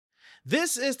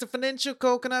This is the Financial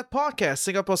Coconut Podcast,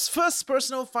 Singapore's first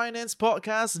personal finance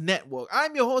podcast network.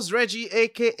 I'm your host, Reggie,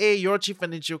 aka your Chief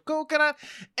Financial Coconut.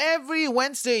 Every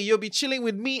Wednesday, you'll be chilling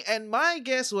with me and my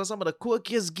guests, who are some of the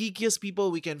quirkiest, geekiest people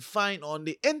we can find on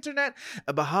the internet,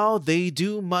 about how they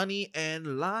do money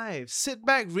and life. Sit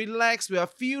back, relax. We are a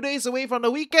few days away from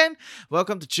the weekend.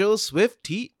 Welcome to Chills with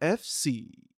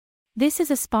TFC. This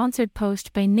is a sponsored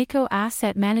post by Nikko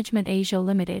Asset Management Asia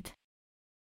Limited.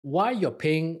 Why you're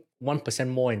paying 1%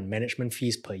 more in management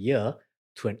fees per year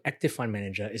to an active fund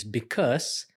manager is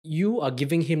because you are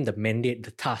giving him the mandate, the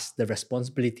task, the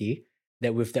responsibility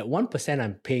that with that 1%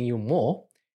 I'm paying you more,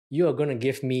 you are going to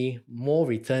give me more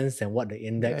returns than what the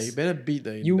index. Yeah, you better beat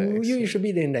the index. You should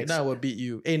beat the index. Then I will beat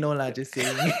you. No lah, just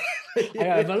saying. I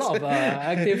have a lot of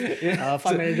active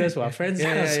fund managers who are friends.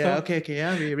 Yeah. Okay.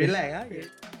 Yeah, we relax. Yeah.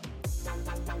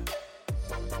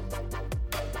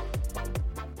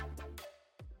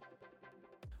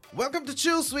 Welcome to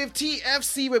Chills with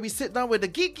TFC, where we sit down with the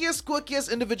geekiest,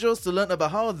 quirkiest individuals to learn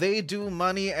about how they do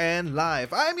money and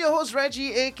life. I'm your host,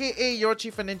 Reggie, aka your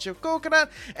Chief Financial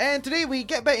Coconut, and today we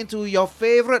get back into your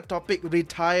favorite topic,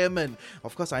 retirement.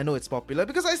 Of course, I know it's popular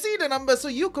because I see the numbers, so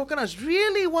you coconuts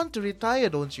really want to retire,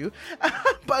 don't you?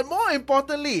 But more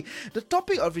importantly, the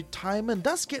topic of retirement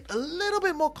does get a little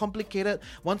bit more complicated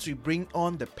once we bring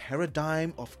on the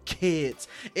paradigm of kids.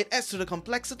 It adds to the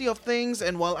complexity of things,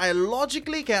 and while I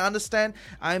logically can understand,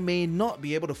 I may not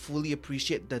be able to fully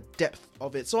appreciate the depth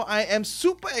of it. So I am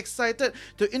super excited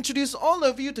to introduce all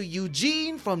of you to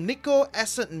Eugene from Nikko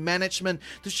Asset Management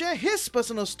to share his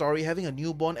personal story having a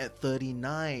newborn at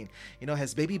 39.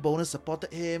 Has baby bonus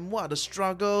supported him? What are the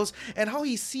struggles? And how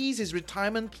he sees his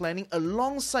retirement planning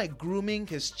alongside grooming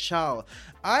his child.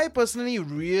 I personally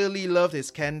really love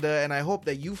his candor, and I hope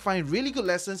that you find really good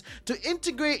lessons to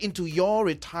integrate into your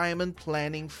retirement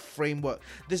planning framework.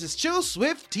 This is Chills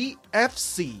with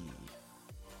TFC.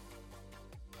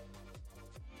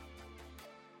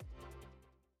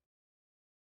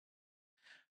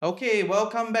 Okay,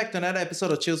 welcome back to another episode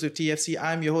of Chills with TFC.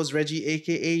 I'm your host, Reggie,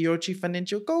 aka your Chief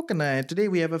Financial Coconut. Today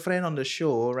we have a friend on the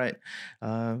show, right?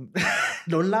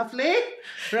 Don't laugh, leh?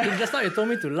 Right. Just now you told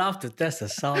me to laugh to test the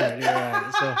sound.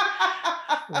 Right? So,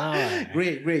 wow.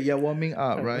 Great. You're warming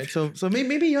up, right? So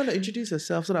maybe you want to introduce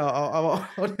yourself so that our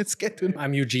audience get to know.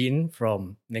 I'm Eugene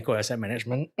from Nikko Asset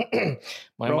Management.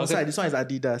 Wrong side, this one is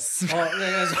Adidas.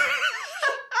 Oh,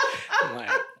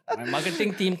 yeah. My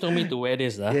marketing team told me to wear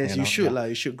this. Yes, you should.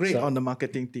 You should. Great on the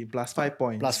marketing team. Plus 5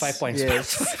 points. Plus 5 points.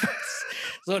 Yes.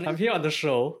 So I'm here on the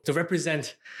show to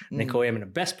represent Nikko AM in the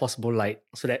best possible light,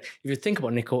 so that if you think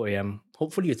about Nikko AM,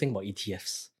 hopefully you think about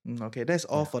ETFs. Okay, that's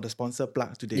all for the sponsor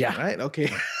plug today, right? Okay.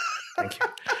 Thank you.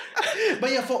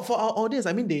 But yeah, for our audience,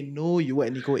 I mean, they know you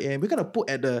at Nikko AM. We're gonna put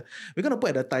at the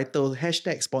title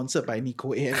 #sponsored by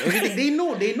Nikko AM. Everything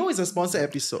they know it's a sponsored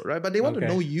episode, right? But they want to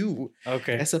know you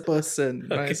as a person,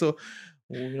 right? So,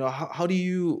 how do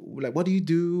you what do you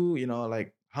do?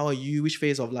 How are you? Which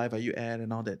phase of life are you at,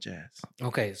 and all that jazz?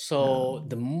 Okay, so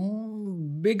the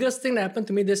biggest thing that happened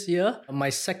to me this year, my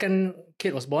second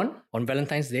kid was born on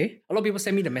Valentine's Day. A lot of people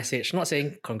send me the message, not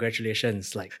saying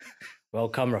congratulations, like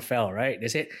welcome, Rafael, right? They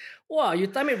said, wow, you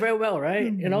timed it very well, right?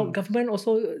 Government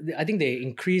also, I think they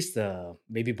increased the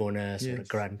baby bonus or the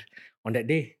grant on that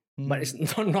day, but it's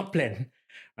not planned,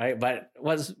 right? But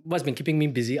what's been keeping me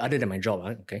busy other than my job,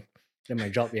 then my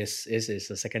job is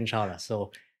a second child.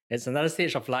 So it's another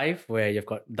stage of life where you've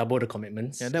got double the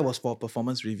commitments. Yeah, that was for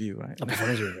performance review, right? A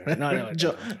performance review, right? No.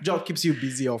 Job keeps you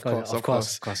busy, of course.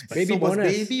 Baby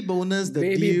bonus, the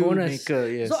deal maker,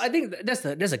 yes. So I think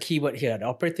that's a key word here. The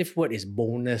operative word is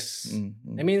bonus.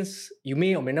 That means you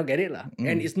may or may not get it.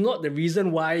 And it's not the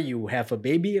reason why you have a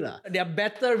baby. There are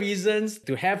better reasons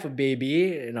to have a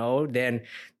baby, than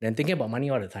thinking about money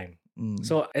all the time.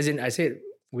 So as in I said,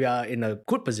 we are in a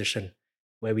good position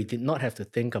where we did not have to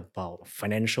think about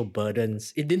financial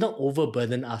burdens. It did not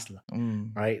overburden us,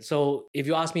 right? So if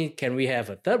you ask me, can we have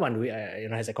a third one?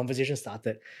 As the conversation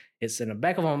started, it's in the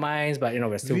back of our minds, but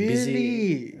we're still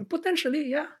busy. Potentially,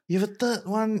 yeah. You have a third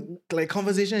one,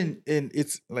 conversation, and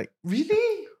it's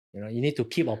really? You need to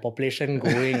keep our population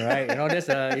going, right?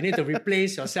 You need to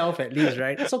replace yourself at least,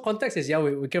 right? So context is,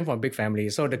 we came from a big family,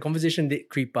 so the conversation did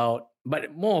creep out,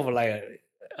 but more of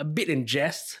a bit in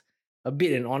jest, a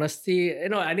bit in honesty.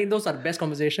 I think those are the best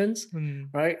conversations,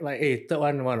 right? Like, hey, third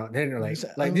one, why not? Then you're like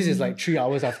this is 3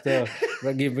 hours after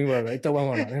giving birth, right? Third one,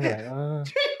 why not? Then we're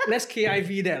let's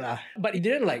KIV that. But it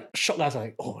didn't shock us,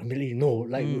 oh, really? No.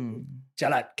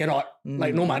 jalat, cannot.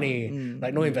 Like no money,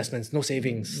 like no investments, no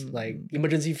savings, like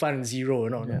emergency fund zero,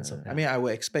 So, I mean, I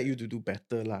would expect you to do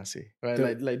better, lah, say,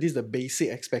 right? Like this is the basic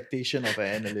expectation of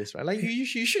an analyst, right? Like you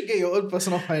should get your own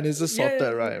personal finances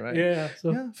sorted, right? Yeah. So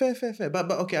Yeah, fair.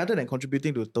 But okay, other than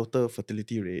contributing to the total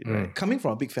fertility rate, right? Coming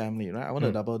from a big family, right? I want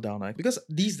to double down, right? Because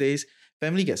these days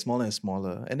family gets smaller and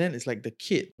smaller, and then it's like the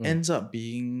kid ends up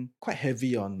being quite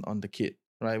heavy on the kid,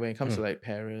 right? When it comes to like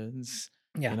parents,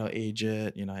 aged,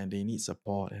 and they need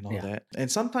support and all that. And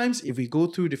sometimes if we go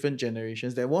through different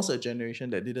generations, there was a generation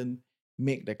that didn't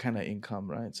make that kind of income,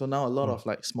 right? So now a lot of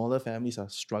like smaller families are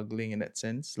struggling in that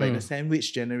sense, like the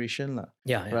sandwich generation, lah.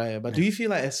 Right. But do you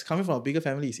feel like as coming from a bigger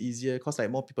family is easier because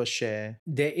like more people share?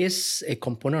 There is a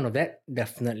component of that,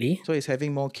 definitely. So is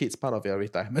having more kids part of your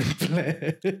retirement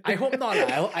plan? I hope not.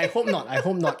 I hope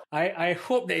not. I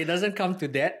hope that it doesn't come to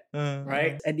that,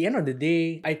 right? At the end of the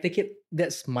day, I take it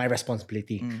that's my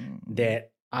responsibility,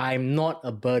 that I'm not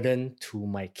a burden to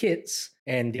my kids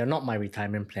and they're not my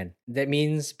retirement plan. That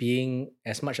means being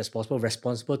as much as possible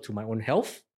responsible to my own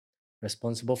health,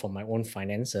 responsible for my own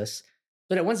finances.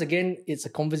 So that once again, it's a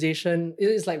conversation.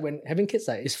 It's like when having kids,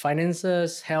 like, is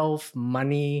finances, health,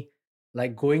 money,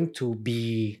 like going to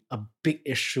be a big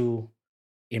issue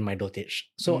in my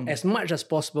dotage. So as much as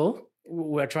possible,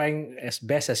 we're trying as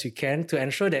best as we can to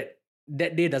ensure that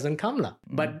that day doesn't come.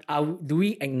 But do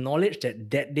we acknowledge that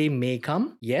that day may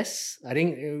come? Yes. I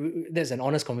think that's an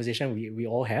honest conversation we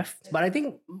all have. But I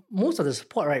think most of the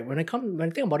support, right, when I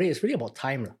think about it, it's really about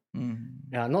time.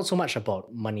 Yeah, not so much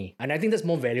about money. And I think that's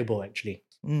more valuable actually.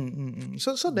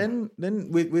 So then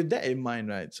with that in mind,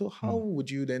 right? So how would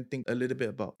you then think a little bit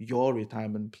about your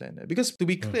retirement plan? Because to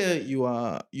be clear,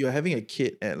 you're having a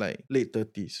kid at like late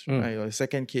 30s, right? Your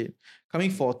second kid coming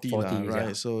 40 right?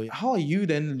 Yeah. So how are you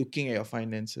then looking at your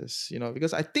finances?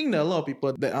 Because I think there are a lot of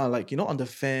people that are like, on the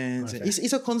fence. And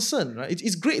it's a concern, right?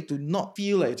 It's great to not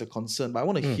feel like it's a concern, but I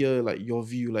want to hear like your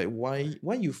view, like why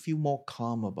you feel more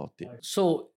calm about it.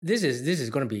 So this is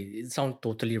going to be, it sounds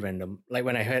totally random. Like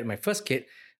when I had my first kid,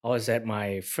 I was at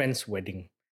my friend's wedding.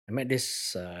 I met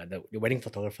this, the wedding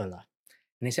photographer.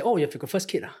 And he said, oh, you have your first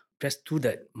kid. Just do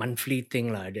that monthly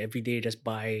thing. Every day, just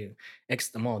buy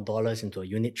X amount of dollars into a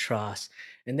unit trust.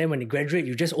 And then when you graduate,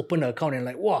 you just open the account and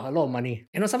like, wow, a lot of money.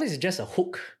 Sometimes it's just a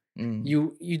hook.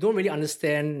 You don't really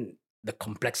understand the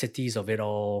complexities of it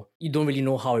all. You don't really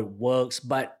know how it works.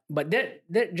 But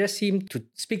that just seemed to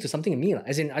speak to something in me.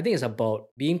 As in, I think it's about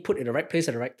being put in the right place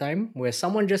at the right time, where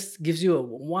someone just gives you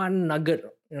one nugget,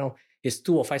 it's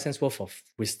 2 or 5 cents worth of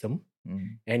wisdom.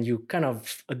 And you kind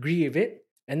of agree with it.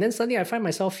 And then suddenly I find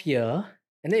myself here,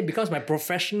 and then it becomes my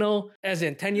professional, as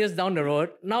in 10 years down the road,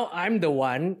 now I'm the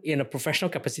one in a professional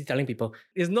capacity telling people,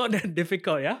 it's not that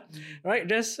difficult, right?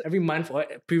 Just every month or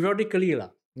periodically,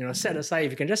 set aside,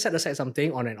 if you can just set aside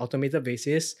something on an automated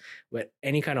basis with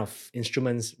any kind of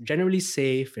instruments, generally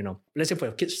safe, let's say for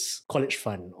your kid's college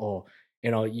fund, or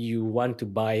you want to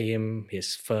buy him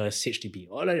his first HDB,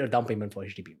 or like a down payment for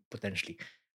HDB, potentially,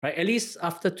 right? At least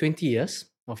after 20 years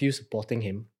of you supporting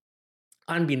him,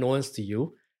 unbeknownst to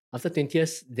you, after 20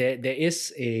 years, there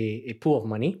is a pool of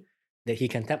money that he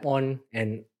can tap on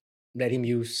and let him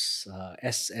use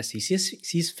as he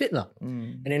sees fit.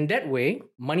 And in that way,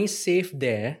 money saved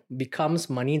there becomes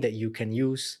money that you can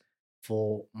use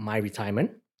for my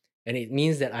retirement. And it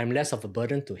means that I'm less of a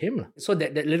burden to him. So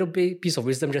that little piece of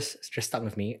wisdom just stuck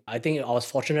with me. I think I was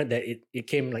fortunate that it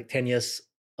came like 10 years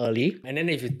early. And then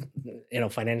if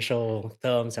financial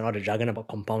terms and all the jargon about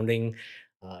compounding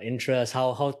interest,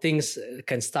 how things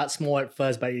can start small at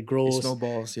first, but it grows,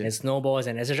 it snowballs,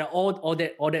 and etc. All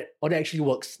that actually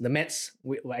works. The maths,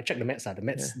 I checked the maths. The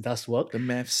maths does work. The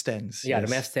math stands. Yeah, yes.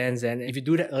 The math stands, and if you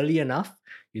do that early enough,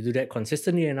 you do that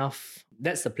consistently enough.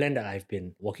 That's the plan that I've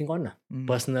been working on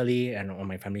personally and on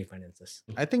my family finances.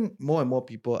 I think more and more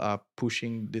people are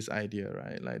pushing this idea,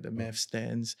 right? Like the math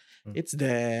stands, it's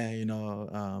there,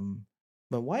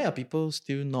 but why are people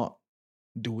still not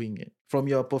doing it from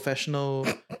your professional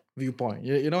viewpoint?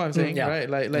 You know what I'm saying? Right?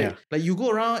 Like you go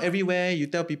around everywhere, you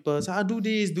tell people, do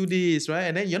this, right?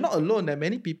 And then you're not alone. There are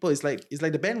many people. It's like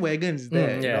the bandwagon is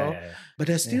there, But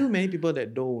there's still many people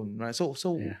that don't, right? So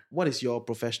what is your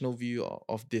professional view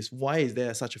of this? Why is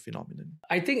there such a phenomenon?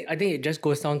 I think it just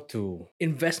goes down to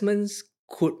investments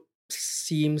could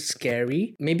seem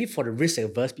scary, maybe for the risk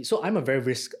averse. So I'm a very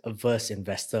risk averse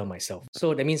investor myself.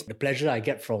 So that means the pleasure I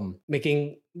get from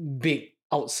making big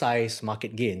outsized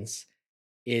market gains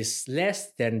is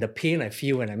less than the pain I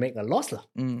feel when I make a loss.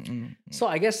 So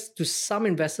I guess to some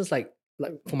investors, like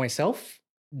for myself,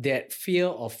 that fear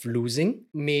of losing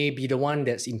may be the one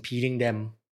that's impeding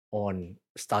them on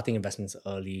starting investments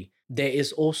early. There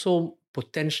is also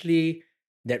potentially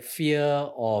that fear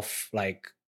of like,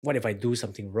 what if I do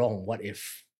something wrong? What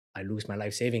if I lose my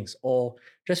life savings? Or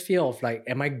just fear of like,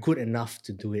 am I good enough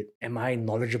to do it? Am I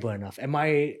knowledgeable enough? Am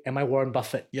I Warren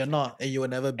Buffett? You're not, and you will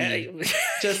never be. Eh,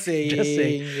 Just saying. Just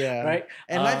saying, Yeah. right?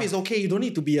 And life is okay. You don't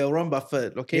need to be a Warren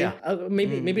Buffett, okay? Yeah,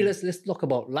 maybe let's talk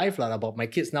about life lah, about my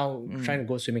kids now trying to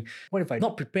go swimming. What if I'm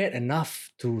not prepared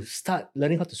enough to start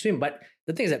learning how to swim? But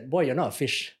the thing is that, boy, you're not a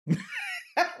fish.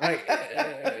 Right?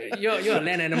 You're a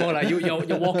land animal, like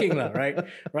you're walking, right?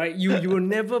 Right? You will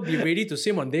never be ready to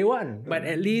swim on day one. But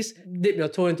at least dip your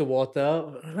toe into water,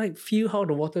 like feel how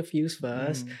the water feels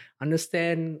first,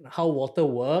 understand how water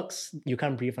works. You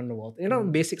can't breathe underwater,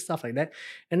 basic stuff like that.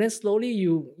 And then slowly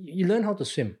you learn how to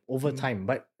swim over time.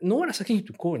 But no one is asking you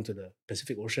to go into the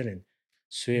Pacific Ocean and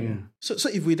swim. So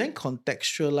if we then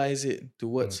contextualize it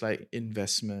towards like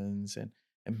investments and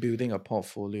building a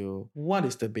portfolio, what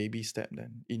is the baby step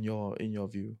then in your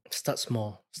view? Start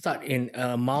small. Start in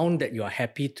an amount that you are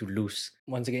happy to lose.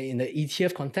 Once again, in the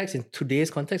ETF context, in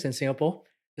today's context in Singapore,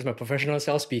 this is my professional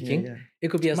self speaking. It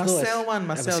could be as low as...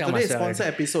 Marcel. Today's sponsor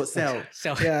episode, sell.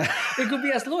 Yeah. It could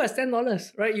be as low as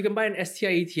 $10, right? You can buy an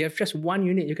STI ETF, just one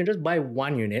unit. You can just buy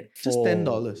one unit. Just for,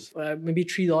 $10. Maybe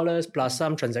 $3 plus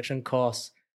some transaction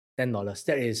costs, $10.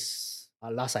 That is...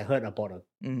 last I heard, about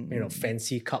a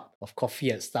fancy cup of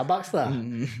coffee at Starbucks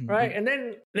right? And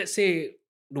then let's say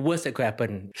the worst that could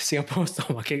happen, Singapore stock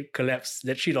market collapse,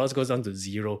 that $3 goes down to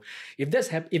zero. If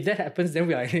that happens, then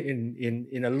we are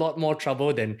in a lot more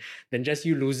trouble than just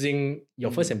you losing your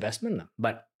first investment.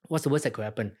 But what's the worst that could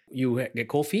happen? You get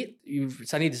cold feet, you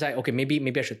suddenly decide, okay, maybe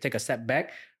I should take a step back,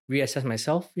 reassess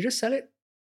myself. You just sell it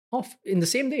off in the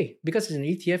same day because it's an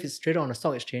ETF, it's traded on a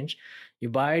stock exchange. You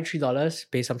buy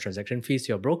 $3, pay some transaction fees to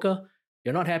your broker.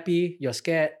 You're not happy, you're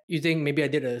scared, you think maybe I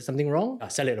did something wrong,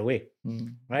 sell it away,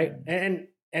 right? And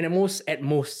at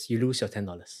most, you lose your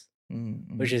 $10,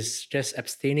 which is just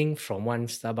abstaining from one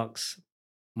Starbucks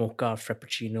mocha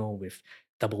frappuccino with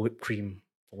double whipped cream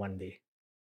for one day.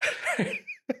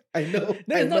 I know.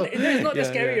 That is not that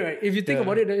scary, right? If you think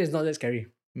about it, it's not that scary.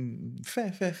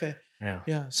 Fair.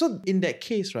 Yeah. So in that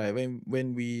case, right,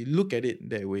 when we look at it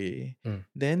that way,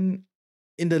 then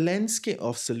in the landscape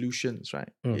of solutions,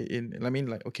 right?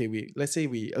 Let's say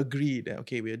we agree that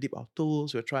we'll dip our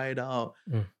toes, we'll try it out.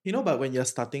 But when you're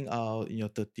starting out in your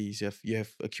 30s, you have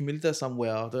accumulated some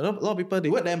wealth. A lot of people, they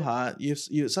work damn hard. You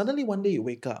suddenly one day you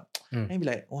wake up and be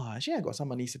like, wow, actually I got some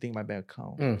money sitting in my bank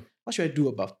account. What should I do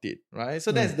about it? Right?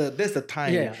 So that's the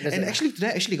time. Actually today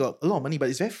I actually got a lot of money, but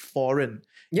it's very foreign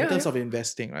in terms of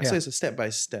investing, right? So it's a step by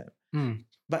step.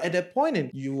 But at that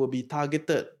point, you will be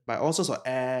targeted by all sorts of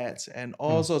ads and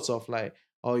all sorts of like,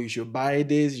 oh, you should buy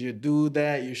this, you do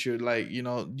that, you should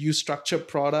use structured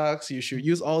products, you should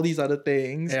use all these other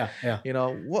things.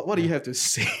 What do you have to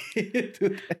say to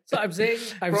that? So I'm saying...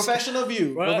 professional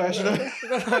view.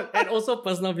 And also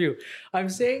personal view. I'm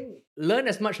saying learn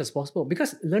as much as possible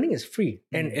because learning is free.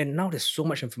 And now there's so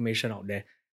much information out there.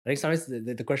 I think sometimes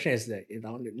the question is that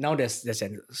now there's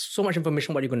so much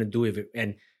information, what are you going to do with it?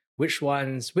 And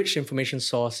which information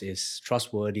source is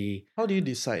trustworthy? How do you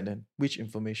decide then which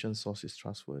information source is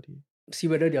trustworthy? See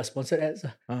whether they are sponsored ads.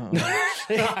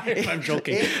 I'm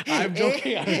joking. I'm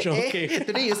joking.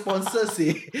 Today you sponsor,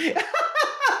 see.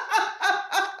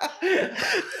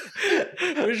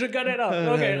 We should cut it out.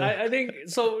 Okay, I think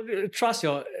so. Trust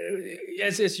your,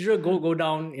 as usual, go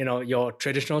down. Your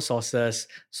traditional sources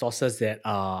that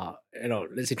are,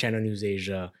 let's say Channel News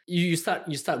Asia. You start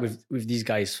with these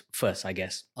guys first, I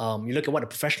guess. You look at what the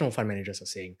professional fund managers are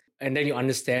saying, and then you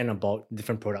understand about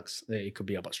different products. It could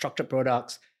be about structured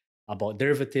products, about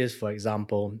derivatives, for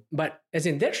example. But as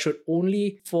in that should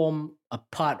only form a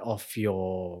part of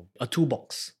a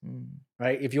toolbox.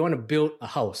 Right? If you want to build a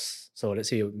house, so let's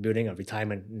say you're building a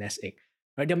retirement nest egg,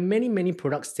 right? There are many, many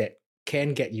products that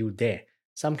can get you there.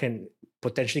 Some can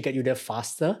potentially get you there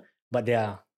faster, but there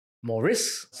are more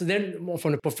risks. So then more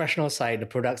from the professional side, the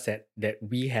products that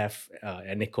we have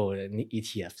at Nikko,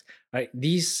 ETFs, right?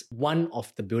 These one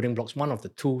of the building blocks, one of the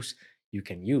tools you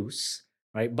can use,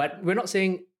 right? But we're not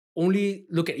saying only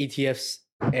look at ETFs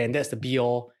and that's the be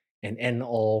all and end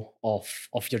all of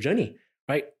your journey,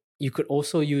 right? You could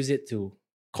also use it to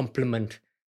complement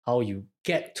how you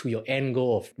get to your end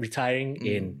goal of retiring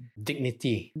in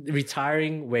dignity.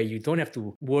 Retiring where you don't have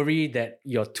to worry that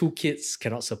your 2 kids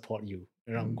cannot support you.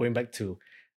 Going back to,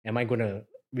 am I going to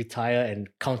retire and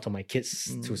count on my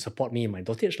kids to support me in my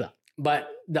dotage? But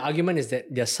the argument is that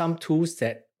there are some tools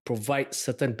that provide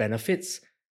certain benefits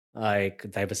like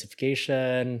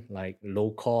diversification, like low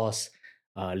cost,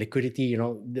 liquidity,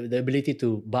 the ability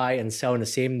to buy and sell in the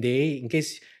same day in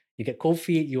case you get cold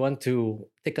feet, you want to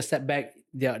take a step back,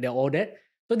 they're all that.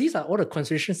 So these are all the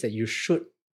considerations that you should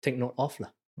take note of.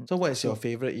 So what is your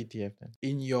favorite ETF then?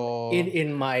 In your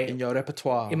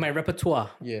repertoire. In my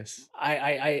repertoire. Yes.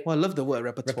 I Well, I love the word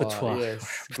repertoire. Repertoire.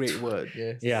 Yes. Great word.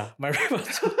 Yes. yeah, my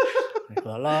repertoire.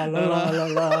 la la la la la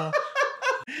la.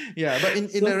 Yeah, but in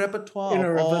the repertoire in a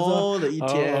of repertoire, all the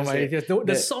ETFs. my ETFs.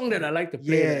 The song that I like to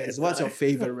play. Yes, what's your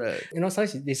favorite?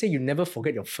 Sometimes they say you never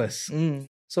forget your first.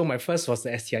 So my first was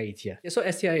the STI ETF. So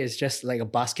STI is just like a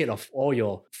basket of all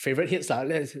your favorite hits.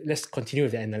 Let's continue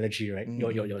with the analogy, right?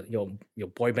 Your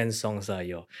boy band songs are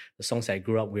the songs I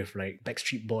grew up with, like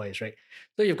Backstreet Boys, right?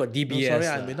 So you've got DBS. No, sorry,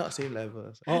 I may not say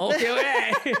level. Oh, okay.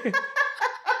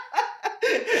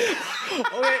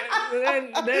 Okay,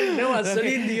 then what?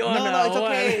 Celine Dion. No, it's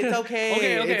okay. It's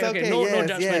okay. Okay. No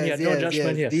judgment here. No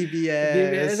judgment here.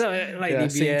 DBS. Like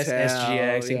DBS, Singtel,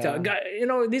 SGX,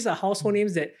 Singtel. These are household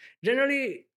names that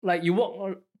generally, like, you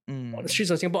walk on the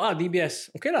streets of Singapore, DBS.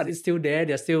 Okay, it's still there.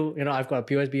 They're still, I've got a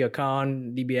POSB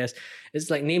account, DBS. It's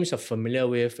like names you're familiar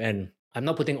with, and I'm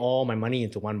not putting all my money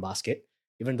into one basket.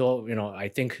 Even though, I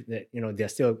think that, they're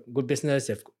still a good business.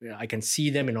 I can see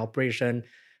them in operation.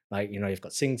 Like, you've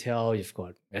got Singtel, you've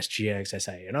got SGX,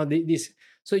 SI, these.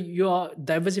 So you're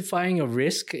diversifying your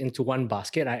risk into one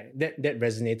basket. That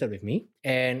resonated with me.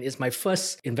 And it's my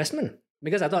first investment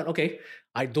because I thought, okay,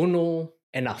 I don't know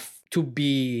enough to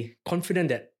be confident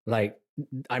that, like,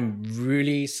 I'm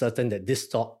really certain that this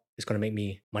stock is going to make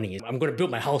me money. I'm going to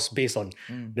build my house based on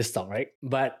this stock, right?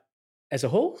 But as a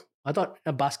whole, I thought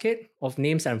a basket of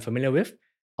names that I'm familiar with,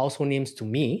 household names to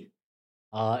me,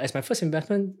 as my first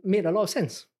investment made a lot of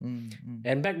sense.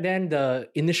 And back then, the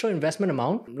initial investment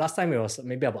amount, last time it was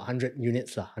maybe about 100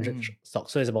 units, 100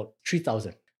 stocks. So it's about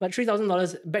 $3,000. But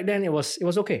 $3,000, back then it was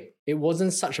okay. It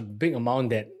wasn't such a big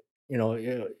amount that,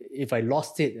 if I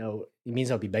lost it, it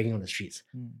means I'll be begging on the streets,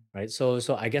 right? So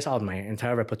I guess out of my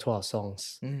entire repertoire of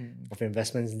songs, of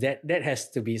investments, that has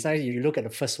to be, so you look at the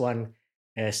first one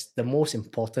as the most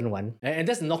important one. And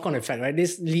that's the knock-on effect, right?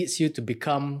 This leads you to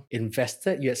become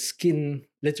invested. You have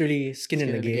literally skin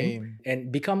in the game,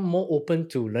 and become more open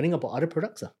to learning about other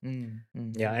products.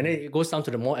 Yeah, and it goes down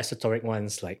to the more esoteric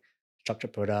ones like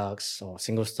structured products or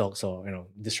single stocks or,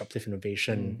 disruptive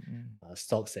innovation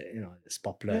stocks that, is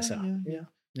popular.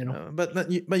 But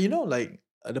like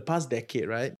the past decade,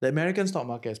 right? The American stock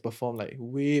market has performed like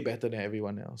way better than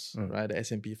everyone else, right? The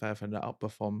S&P 500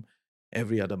 outperformed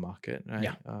every other market, right?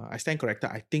 Yeah. I stand corrected.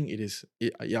 I think it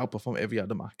outperformed every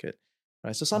other market,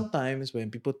 right? So sometimes when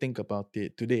people think about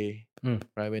it today,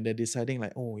 right, when they're deciding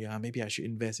like, oh yeah, maybe I should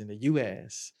invest in the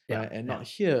US, right, and not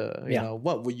here,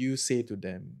 what would you say to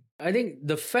them? I think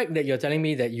the fact that you're telling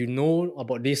me that you know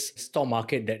about this stock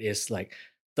market that is like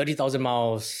 30,000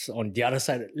 miles on the other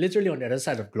side, literally on the other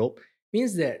side of the globe,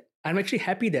 means that I'm actually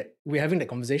happy that we're having that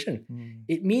conversation.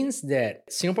 It means that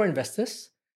Singapore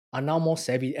investors are now more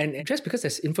savvy. And just because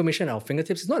there's information at our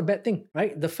fingertips, it's not a bad thing,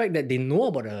 right? The fact that they know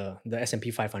about the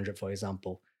S&P 500, for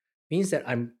example, means that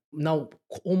I'm now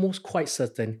almost quite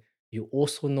certain you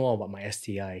also know about my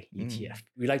STI ETF.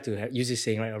 We like to use this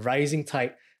saying, right? A rising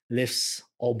tide lifts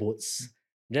all boats.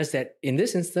 Just that in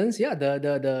this instance,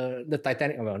 the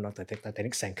Titanic, well, not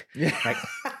Titanic sank, right?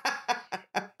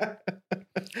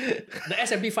 The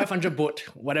S&P 500 boat,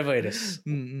 whatever it is,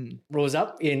 rose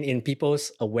up in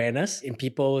people's awareness, in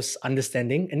people's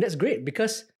understanding. And that's great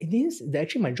because it means that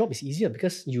actually my job is easier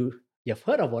because you've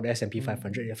heard about the S&P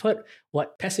 500. You've heard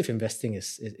what passive investing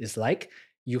is like.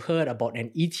 You heard about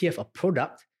an ETF, a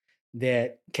product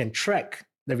that can track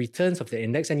the returns of the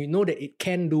index, and you know that it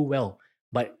can do well.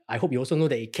 But I hope you also know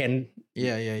that it can.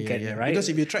 Yeah. Right? Because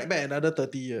if you track back another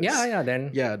 30 years.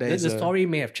 Then the story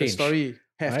may have changed. The story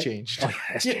have changed. Oh, yeah,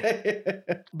 that's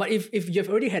true. But if you've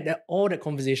already had all that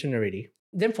conversation already,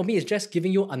 then for me, it's just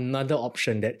giving you another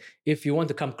option that if you want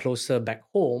to come closer back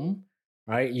home,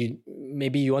 right?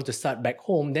 Maybe you want to start back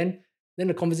home, then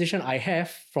the conversation I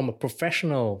have from a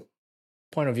professional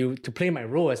point of view to play my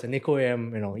role as a Nikko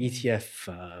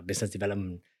ETF business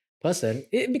development person,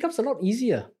 it becomes a lot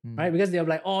easier, right? Because they're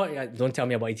like, oh, yeah, don't tell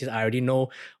me about ETFs. I already know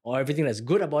everything that's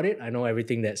good about it. I know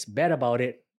everything that's bad about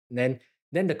it. And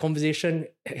then the conversation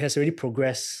has already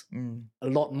progressed a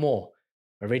lot more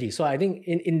already. So I think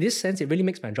in this sense, it really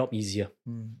makes my job easier.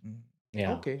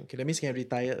 Yeah. Okay. That means you can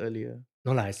retire earlier.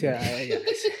 No, still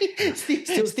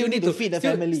need to feed the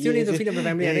family. Still need to feed the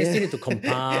family. And then still need to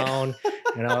compound.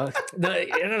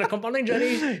 The compounding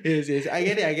journey. Yes. I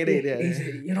get it.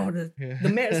 Yeah. The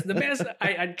maths.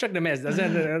 I check the maths.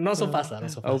 Not so fast. Not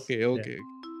so fast. Okay.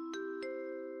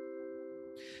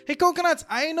 Hey coconuts,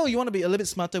 I know you want to be a little bit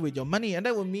smarter with your money, and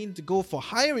that will mean to go for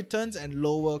higher returns and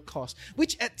lower costs,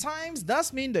 which at times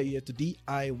does mean that you have to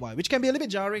DIY, which can be a little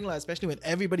bit jarring, especially when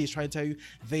everybody is trying to tell you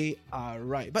they are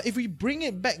right. But if we bring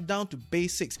it back down to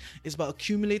basics, it's about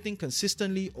accumulating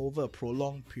consistently over a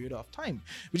prolonged period of time,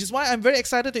 which is why I'm very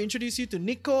excited to introduce you to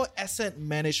Nikko Asset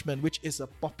Management, which is a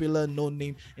popular known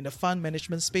name in the fund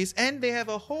management space, and they have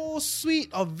a whole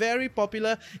suite of very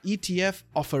popular ETF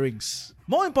offerings.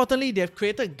 More importantly, they have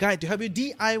created a guide to help you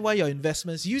DIY your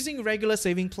investments using regular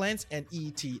saving plans and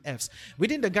ETFs.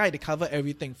 Within the guide, they cover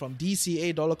everything from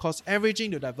DCA, dollar cost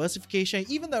averaging, to diversification,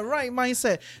 even the right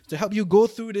mindset to help you go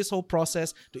through this whole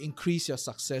process to increase your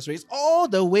success rates, all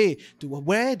the way to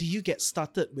where do you get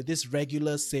started with this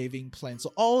regular saving plan.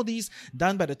 So all these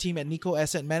done by the team at Nikko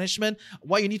Asset Management.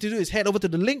 What you need to do is head over to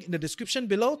the link in the description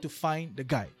below to find the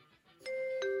guide.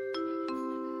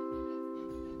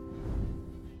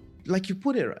 Like you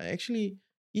put it, right? Actually,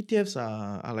 ETFs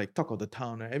are like talk of the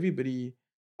town, right? Everybody,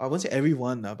 I won't say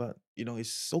everyone, but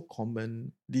it's so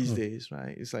common these days,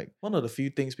 right? It's like one of the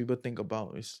few things people think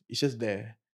about is it's just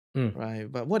there,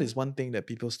 right? But what is one thing that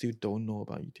people still don't know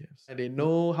about ETFs? And they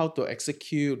know how to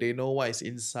execute, they know what is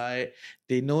inside,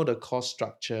 they know the cost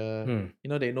structure,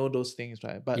 they know those things,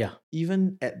 right? But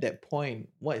even at that point,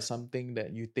 what is something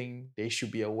that you think they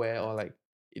should be aware, or like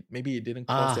maybe it didn't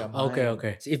cross their mind?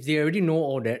 Okay. So if they already know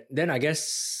all that, then I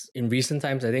guess in recent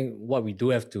times, I think what we do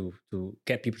have to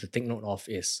get people to take note of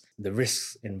is the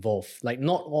risks involved. Like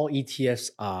not all ETFs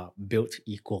are built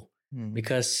equal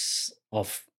because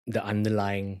of the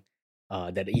underlying,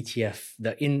 that the ETF,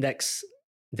 the index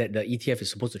that the ETF is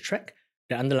supposed to track,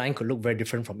 the underlying could look very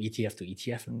different from ETF to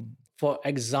ETF. For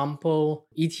example,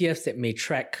 ETFs that may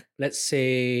track, let's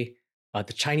say,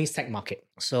 the Chinese tech market.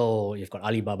 So you've got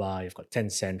Alibaba, you've got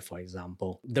Tencent, for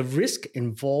example. The risk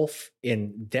involved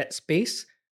in that space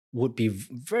would be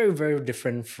very, very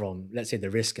different from, let's say, the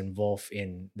risk involved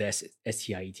in the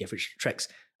STI ETF, which tracks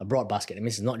a broad basket. It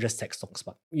means it's not just tech stocks,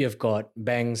 but you've got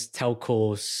banks,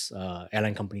 telcos,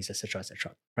 airline companies, etc.,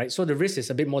 right? So the risk is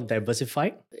a bit more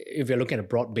diversified if you're looking at a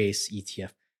broad-based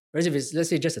ETF. Whereas if it's, let's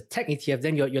say, just a tech ETF,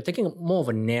 then you're taking more of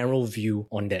a narrow view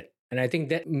on that. And I think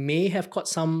that may have caught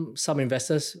some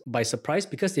investors by surprise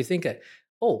because they think that,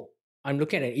 oh, I'm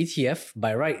looking at an ETF,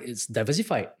 by right, it's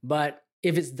diversified. But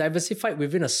if it's diversified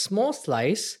within a small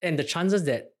slice, and the chances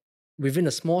that within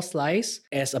a small slice,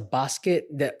 as a basket,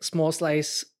 that small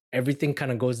slice, everything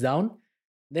kind of goes down,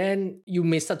 then you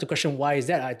may start to question, why is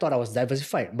that? I thought I was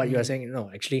diversified. But you are saying, no,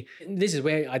 actually, this is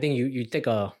where I think you take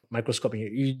a microscope and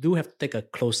you do have to take a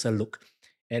closer look.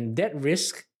 And that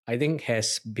risk, I think,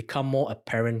 has become more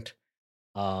apparent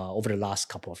over the last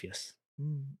couple of years.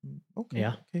 Okay.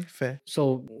 Yeah. Okay, fair.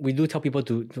 So we do tell people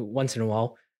to once in a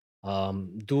while,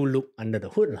 do look under the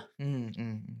hood.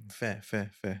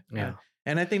 Fair. Yeah.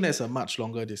 And I think there's a much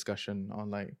longer discussion on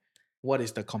like what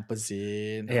is the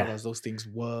composite, how does those things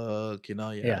work,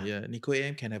 Nikko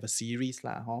AM can have a series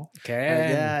lah, huh?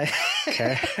 Can.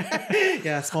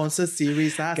 Yeah, sponsor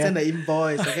series lah. Send the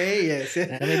invoice, okay? Yes.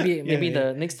 Maybe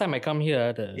the next time I come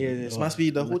here, it must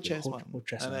be the whole chest one.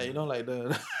 And like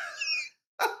the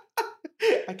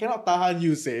I cannot tahan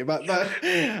you say, but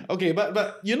okay, but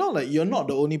like you're not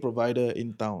the only provider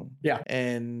in town. Yeah.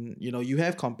 And you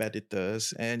have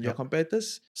competitors, and your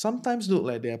competitors sometimes look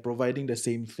like they are providing the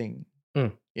same thing.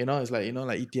 It's like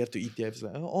like ETF to ETFs,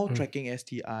 like all tracking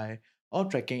STI, all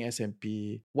tracking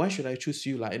S&P. Why should I choose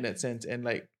you like in that sense? And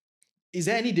like, is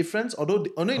there any difference? Although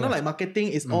like marketing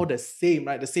is all the same,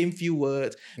 right? The same few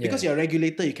words. Because you're a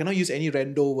regulator, you cannot use any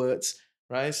rando words.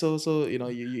 Right, so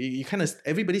you kind of,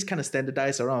 everybody's kind of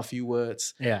standardized around a few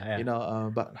words.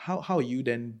 But how are you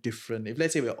then different? If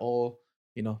let's say we're all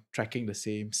tracking the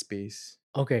same space.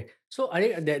 Okay, so I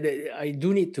think that I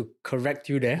do need to correct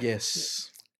you there.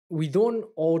 Yes, we don't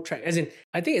all track. As in,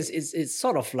 I think it's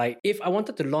sort of like if I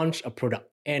wanted to launch a product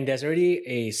and there's already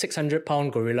a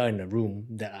 600-pound gorilla in the room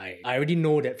that I already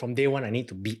know that from day one I need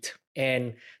to beat.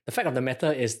 And the fact of the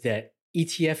matter is that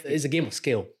ETF is a game of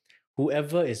scale.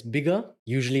 Whoever is bigger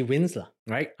usually wins,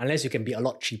 right? Unless you can be a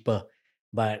lot cheaper.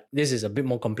 But this is a bit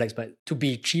more complex. But to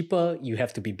be cheaper, you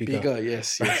have to be bigger. Bigger,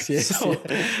 yes. So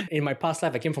in my past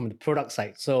life, I came from the product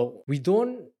side. So we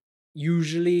don't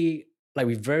usually,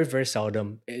 we very, very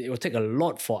seldom, it will take a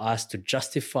lot for us to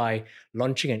justify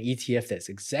launching an ETF that's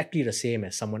exactly the same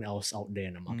as someone else out there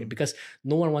in the market because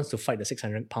no one wants to fight the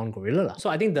 600-pound gorilla. So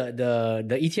I think the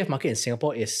ETF market in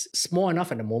Singapore is small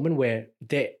enough at the moment where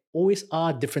there always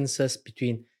are differences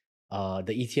between the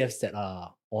ETFs that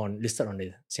are listed on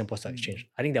the Singapore Stock Exchange.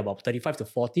 I think there are about 35 to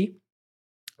 40.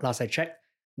 Last I checked,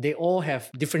 they all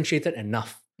have differentiated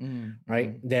enough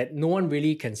right? That no one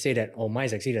really can say that, oh, mine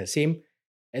is actually the same.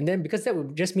 And then because that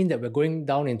would just mean that we're going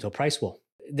down into a price war.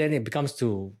 Then it becomes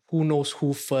to who knows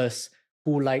who first,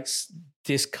 who likes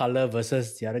this color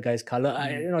versus the other guy's color.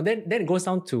 Then it goes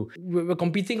down to we're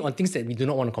competing on things that we do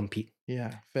not want to compete.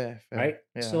 Yeah, fair. Right?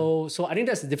 Yeah. So I think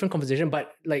that's a different conversation.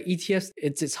 But like ETFs,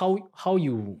 it's how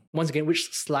you, once again,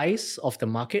 which slice of the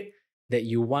market that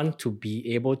you want to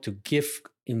be able to give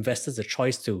investors a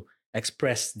choice to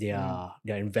express their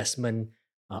investment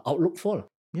outlook for.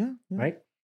 Yeah. Right?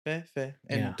 Fair.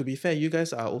 And to be fair, you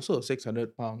guys are also a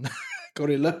 600-pound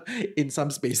gorilla in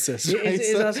some spaces, right?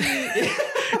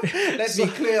 Let's be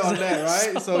clear on that,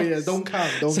 right? So yeah, don't come.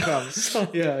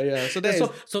 Yeah.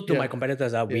 So to my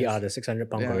competitors, we are the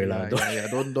 600-pound gorilla. Yeah.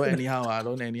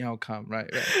 Don't anyhow come, right?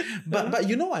 But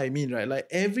you know what I mean, right? Like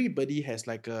everybody has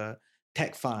like a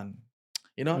tech fund.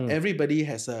 Everybody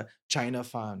has a China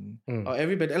fund, or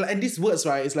everybody, and these words,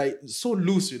 right? It's like so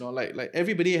loose, like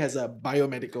everybody has a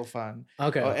biomedical fund,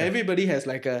 or everybody has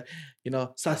like a,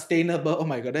 sustainable. Oh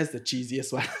my god, that's the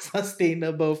cheesiest one,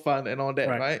 sustainable fund and all that,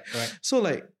 right? So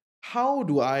like, how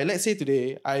do let's say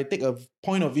today I take a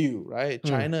point of view, right?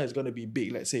 China is going to be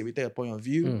big. Let's say we take a point of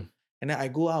view, and then I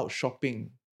go out shopping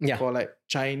for like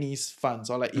Chinese funds,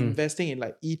 or like investing in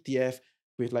like ETF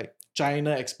with like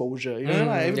China exposure,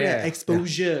 everybody has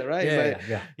exposure, right?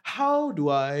 How do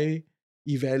I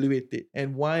evaluate it,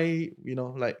 and why,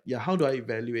 how do I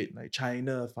evaluate like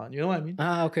China fund? You know what I mean?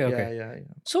 Okay. Yeah.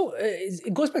 So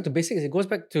it goes back to basics. It goes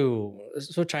back to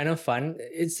China fund.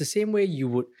 It's the same way you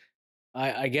would,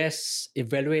 I guess,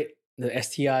 evaluate the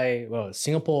STI,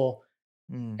 Singapore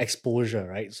exposure,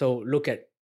 right? So look at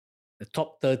the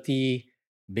top 30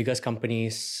 biggest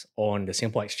companies on the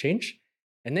Singapore Exchange.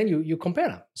 And then you compare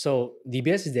them. So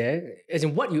DBS is there, as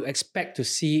in what you expect to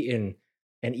see in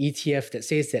an ETF that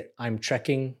says that I'm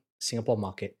tracking Singapore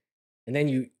market. And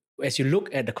then as you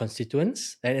look at the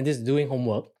constituents, and this is doing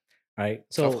homework, right?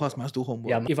 So of course must do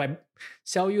homework. Yeah, if I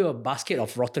sell you a basket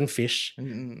of rotten fish,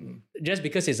 just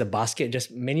because it's a basket,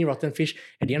 just many rotten fish,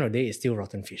 at the end of the day, it's still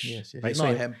rotten fish. Yes. Right? It's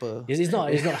not a hamper. It's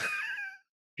not.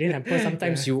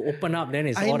 Sometimes you open up, then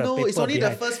it's all the paper it's only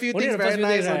behind. the first few things very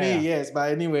nice only. Yes,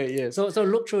 but anyway, yes. So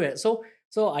look through it. So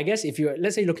I guess if you,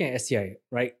 let's say, looking at STI,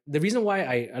 right? The reason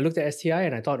why I looked at STI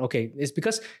and I thought, okay, it's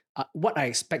because what I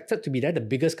expected to be there, the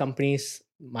biggest companies,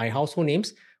 my household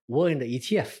names, were in the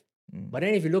ETF. But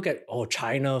then if you look at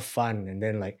China fund, and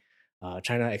then like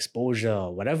China exposure,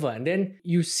 whatever, and then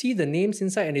you see the names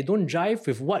inside and they don't jive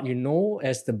with what you know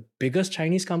as the biggest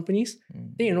Chinese companies,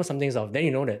 then you know something's off. Then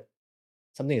you know that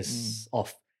something is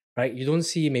off, right? You don't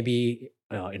see maybe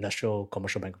Industrial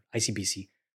Commercial Bank, ICBC,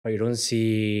 right? You don't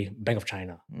see Bank of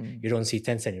China. You don't see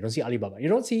Tencent. You don't see Alibaba. If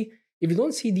you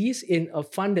don't see these in a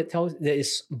fund that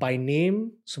is by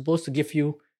name supposed to give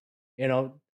you,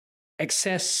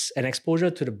 access and exposure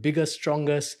to the biggest,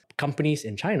 strongest companies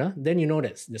in China, then you know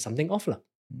that there's something off.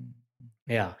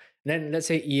 Yeah. Then let's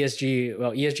say ESG.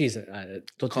 Well, ESG is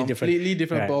completely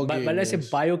different ball game. But let's say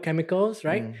biochemicals,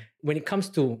 right? When it comes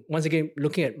to, once again,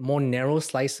 looking at more narrow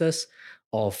slices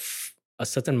of a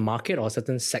certain market or a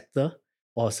certain sector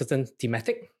or a certain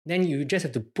thematic, then you just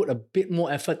have to put a bit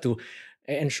more effort to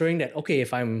ensuring that, okay,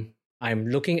 if I'm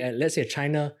looking at, let's say,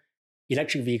 China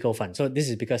electric vehicle fund. So this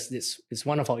is because it's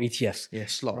one of our ETFs. Yeah,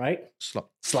 slot. Right? Slot.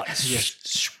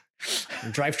 Yes.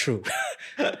 Drive through.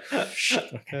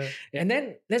 Okay. And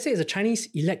then let's say it's a Chinese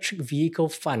electric vehicle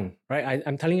fund, right?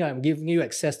 I'm telling you, I'm giving you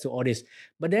access to all this.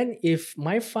 But then if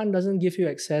my fund doesn't give you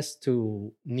access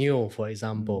to NIO, for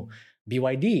example,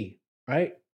 BYD,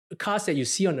 right? Cars that you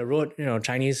see on the road,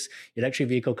 Chinese electric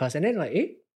vehicle cars, and then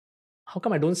like, how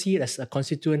come I don't see it as a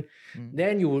constituent?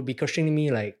 Then you would be questioning me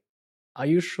like, are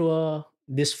you sure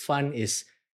this fund is,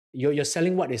 you're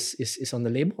selling what is on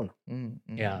the label?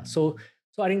 Yeah. So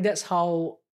I think that's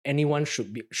how anyone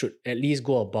should at least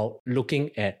go about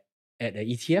looking at an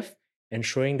ETF,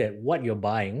 ensuring that what you're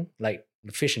buying, like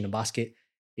the fish in the basket,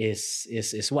 is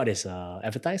what is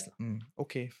advertised.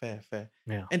 Okay, fair.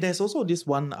 Yeah. And there's also this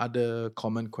one other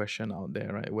common question out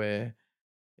there, right? Where,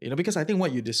 because I think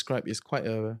what you described is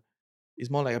is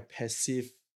more like a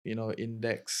passive,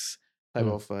 index type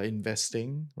of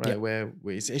investing, right? Where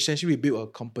essentially we build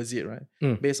a composite,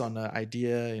 right? Based on an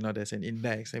idea, there's an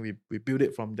index, and we build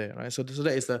it from there, right? So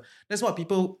that's what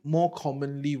people more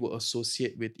commonly will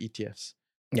associate with ETFs.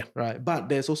 Yeah. Right. But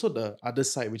there's also the other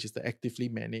side, which is the actively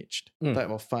managed type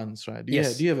of funds, right? Do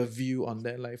you have a view on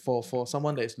that? Like for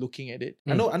someone that is looking at it?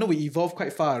 I know we evolved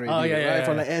quite far already, right?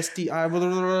 From like STI,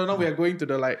 now we are going to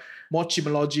the like more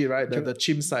chimology, right? The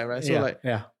chim side, right? So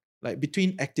like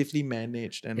between actively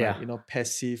managed and like,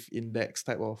 passive index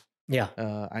type of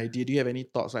idea? Do you have any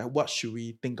thoughts? Like, what should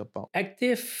we think about?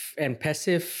 Active and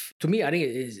passive, to me, I think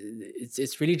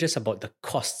it's really just about the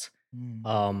cost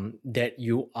that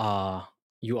you are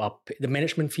the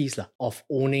management fees of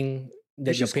owning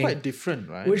that Which you're is paying, quite different,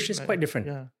 right? which is Like, quite different,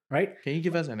 Yeah. right? Can you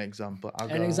give us an example?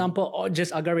 An example, or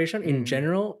just aggregation in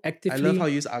general, I actively. love how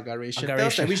you use aggregation. Tell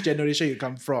us like which generation you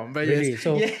come from. But Really? yes.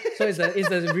 So, Yeah. so it's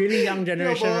a really young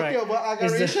generation, right?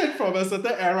 Aggregation from a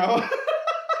certain era.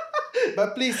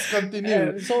 But please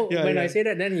continue. When I say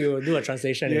that, then you do a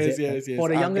translation. Yes. For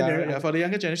the younger generation. Yeah, for the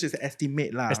younger generation, it's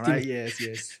estimate lah, right?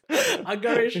 Yes.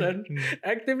 Aggregation,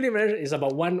 actively managed is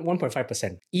about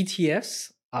 1.5%.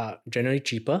 ETFs are generally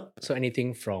cheaper. So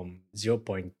anything from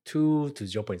 0.2 to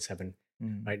 0.7.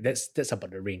 Right? That's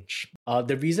about the range.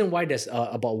 The reason why there's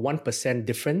about 1%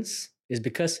 difference is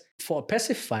because for a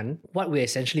passive fund, what we're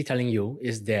essentially telling you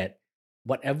is that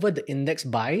whatever the index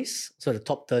buys, so the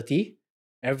top 30,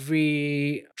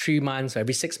 every 3 months or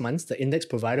every 6 months, the index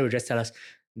provider will just tell us,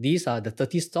 these are the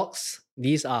 30 stocks.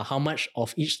 These are how much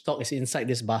of each stock is inside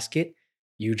this basket.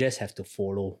 You just have to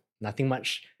follow. Not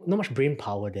much brain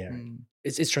power there. Right?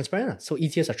 It's transparent. So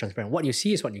ETFs are transparent. What you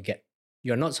see is what you get.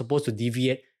 You're not supposed to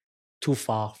deviate too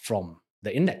far from the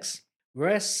index.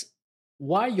 Whereas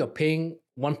why you're paying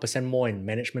 1% more in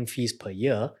management fees per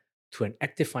year to an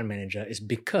active fund manager is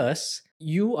because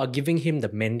you are giving him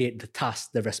the mandate, the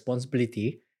task, the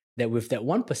responsibility that with that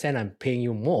 1% I'm paying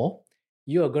you more,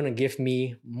 you are going to give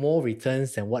me more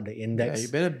returns than what the index. Yeah,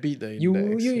 you better beat the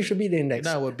index. You should beat the index.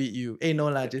 Now I will beat you. No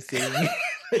lah, just saying.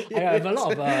 I have a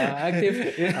lot of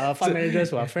active fund managers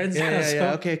who are friends.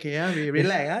 Yeah. Okay. Yeah,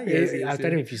 relax. Yes. I'll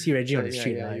tell them if you see Reggie on the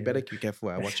street. You better be careful.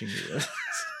 I'm watching you.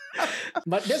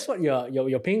 But that's what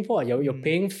you're paying for. You're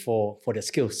paying for the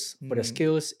skills, for the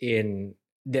skills in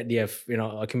that they have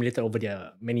accumulated over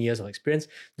their many years of experience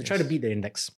to try to beat the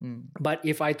index. But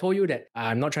if I told you that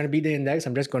I'm not trying to beat the index,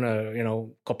 I'm just gonna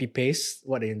copy paste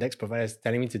what the index provider is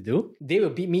telling me to do, they will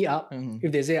beat me up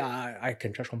if they say I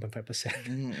can charge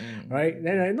 1.5%. Right?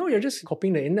 Then I know you're just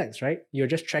copying the index, right? You're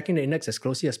just tracking the index as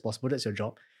closely as possible. That's your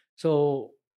job.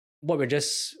 So what we're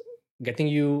just getting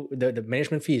you, the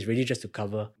management fee is really just to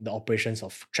cover the operations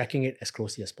of tracking it as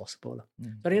closely as possible. So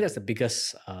I think that's the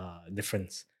biggest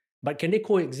difference. But can they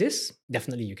coexist?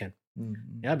 Definitely you can.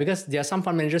 Yeah, because there are some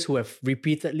fund managers who have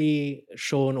repeatedly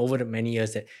shown over the many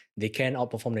years that they can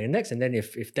outperform the index. And then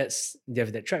if they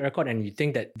have that track record and you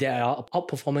think that their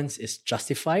outperformance is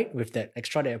justified with that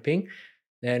extra that you're paying,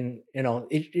 then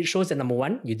it shows that number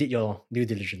one, you did your due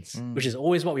diligence, which is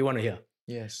always what we want to hear.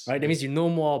 Yes. Right? That means you know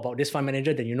more about this fund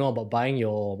manager than you know about buying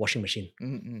your washing machine.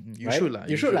 You right? should lah.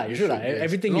 You should. Yes.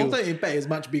 Everything long-term impact is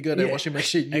much bigger than washing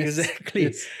machine. Yes. Exactly.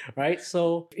 Yes. Right?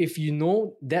 So if you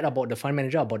know that about the fund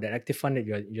manager, about that active fund that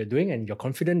you're doing, and you're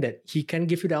confident that he can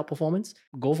give you the outperformance,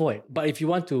 go for it. But if you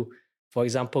want to, for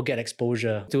example, get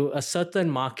exposure to a certain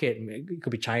market, it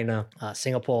could be China,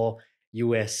 Singapore,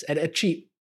 US, at a cheap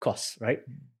cost, right?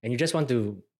 And you just want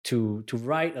to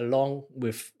ride along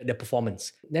with the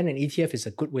performance, then an ETF is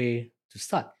a good way to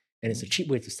start. And it's a cheap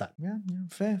way to start. Yeah,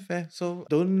 fair. So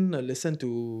don't listen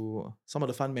to some of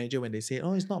the fund manager when they say,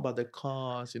 oh, it's not about the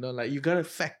cost. Like you got to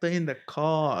factor in the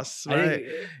cost, right?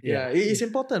 It's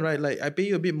important, right? Like I pay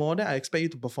you a bit more, then I expect you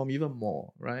to perform even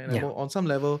more, right? And on some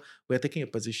level, we're taking a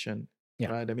position,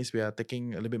 right? That means we are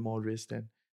taking a little bit more risk than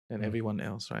everyone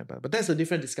else, right? But that's a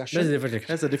different discussion.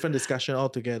 That's a different discussion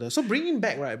altogether. So bring it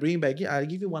back. I'll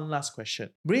give you one last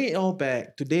question. Bring it all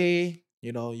back. Today,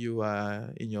 you are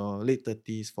in your late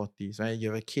 30s, 40s, right? You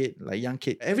have a kid, like young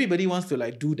kid. Everybody wants to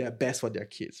like do their best for their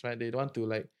kids, right? They want to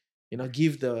like,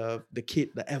 give the kid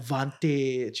the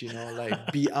advantage,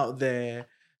 like be out there.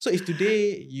 So if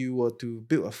today you were to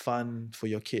build a fund for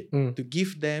your kid to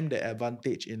give them the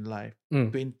advantage in life,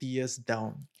 20 years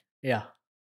down,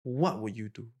 what would you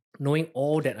do? Knowing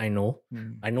all that I know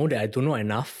that I don't know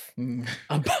enough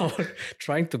about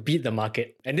trying to beat the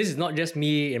market. And this is not just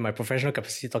me in my professional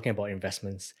capacity talking about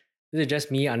investments. This is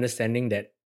just me understanding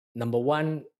that, number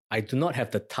one, I do not have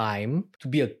the time to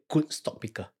be a good stock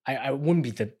picker. I won't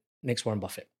be the next Warren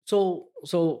Buffett. So what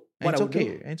it's I would okay.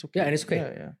 do, It's okay. Yeah, and it's okay.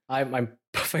 Yeah. I'm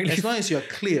perfectly... As long as you're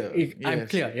clear. I'm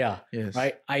clear, yeah. Yes.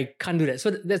 Right? I can't do that. So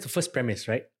that's the first premise,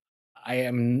 right? I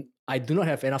do not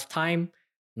have enough time,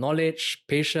 knowledge,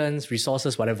 patience,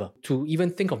 resources, whatever, to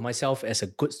even think of myself as a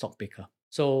good stock picker.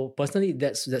 So personally,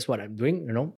 that's what I'm doing.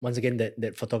 Once again,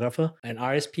 that photographer, an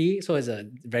RSP, so it's a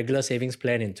regular savings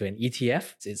plan into an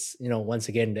ETF. It's once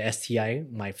again the STI,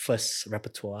 my first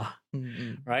repertoire,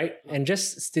 right? And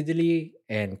just steadily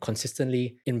and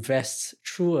consistently invest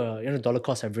through a dollar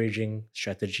cost averaging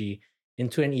strategy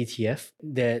into an ETF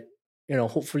that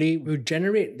hopefully will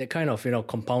generate that kind of,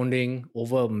 compounding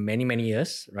over many, many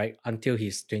years, right? Until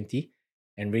he's 20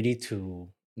 and ready to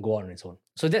go on its own.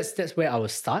 So that's where I will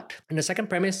start. And the second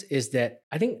premise is that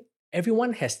I think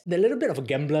everyone has a little bit of a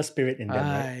gambler spirit in them,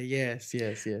 right? Yes.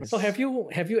 So have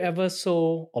you ever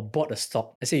sold or bought a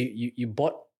stock? Let's say you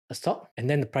bought a stock and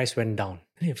then the price went down.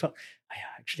 And you felt,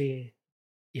 actually,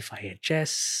 if I had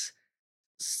just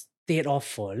stayed off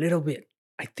for a little bit,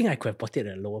 I think I could have bought it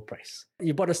at a lower price.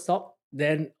 You bought a stock,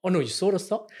 then you sold the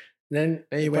stock, then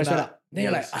the price went up. Then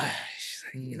you're like,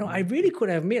 I really could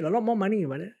have made a lot more money.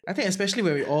 But I think especially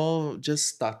when we're all just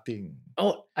starting.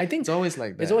 Oh, I think it's always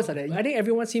like that. It's always like that. I think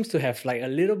everyone seems to have like a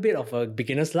little bit of a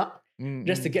beginner's luck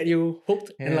just to get you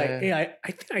hooked and like, hey,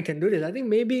 I think I can do this. I think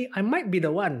maybe I might be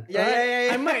the one. Yeah.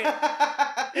 I might.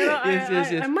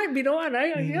 Yes. I might be the one.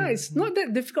 It's not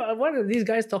that difficult. What are these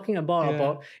guys talking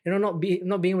about not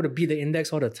being able to beat the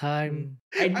index all the time?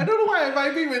 I don't know why I'm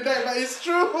vibing with that, but it's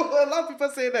true. A lot of people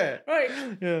say that. Right.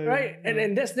 Right.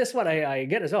 And that's what I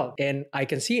get as well. And I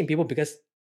can see in people because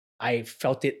I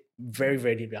felt it very,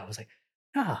 very deeply. I was like,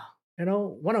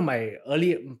 one of my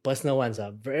early personal ones,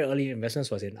 very early investments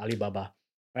was in Alibaba.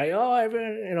 Right? Oh,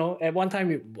 everyone, at one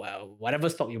time, whatever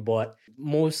stock you bought,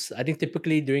 I think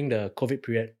typically during the COVID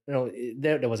period,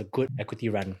 there was a good equity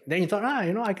run. Then you thought,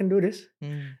 I can do this.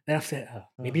 Then after that,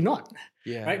 maybe not.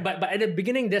 Yeah. Right? But at the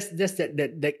beginning, there's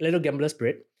that little gambler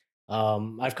spirit.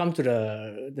 I've come to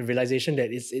the realization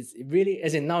that it's really,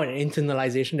 as in now, an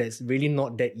internalization that it's really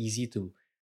not that easy to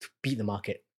beat the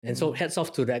market. And so hats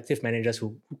off to the active managers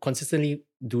who consistently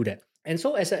do that. And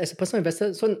so as a personal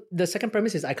investor, so the second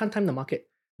premise is I can't time the market.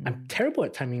 I'm terrible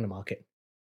at timing the market,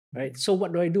 right? So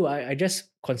what do? I just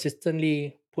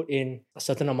consistently put in a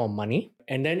certain amount of money.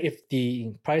 And then if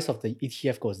the price of the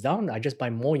ETF goes down, I just buy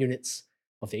more units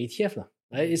of the ETF.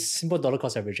 Right? It's simple dollar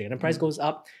cost averaging. And the price goes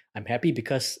up, I'm happy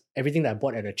because everything that I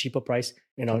bought at a cheaper price,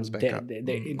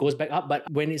 it goes back up.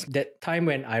 But when it's that time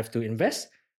when I have to invest,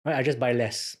 right, I just buy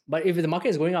less. But if the market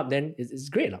is going up, then it's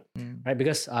great, right?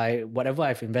 Because whatever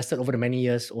I've invested over the many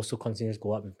years also continues to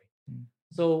go up with me.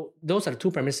 So those are the two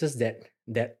premises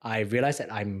that I realize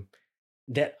that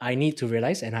I need to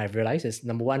realize, and I've realized is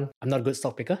number one, I'm not a good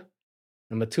stock picker.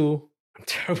 Number two, I'm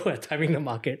terrible at timing the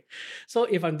market. So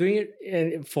if I'm doing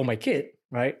it for my kid,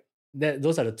 right,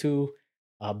 those are the two.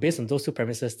 Based on those two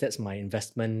premises, that's my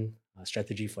investment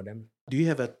strategy for them. Do you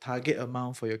have a target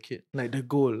amount for your kid? Like the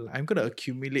goal, I'm going to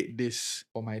accumulate this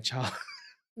for my child.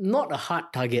 Not a hard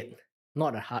target.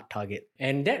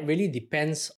 And that really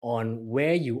depends on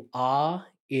where you are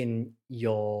in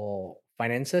your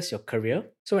finances, your career.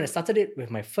 So when I started it with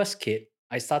my first kid,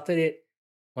 I started it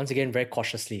once again very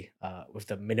cautiously with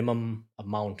the minimum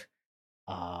amount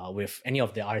with any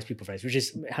of the RSP providers, which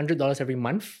is $100 every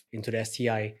month into the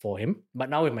STI for him. But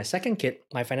now with my second kid,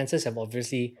 my finances have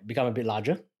obviously become a bit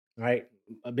larger, right?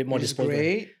 A bit more disposable.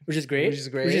 Which is great.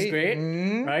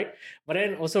 Right? But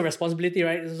then also responsibility,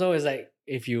 right? So it's like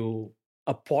if you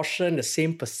apportion the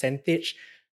same percentage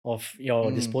of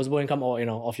your disposable income or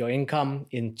of your income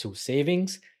into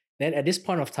savings, then at this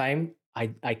point of time,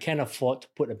 I can afford to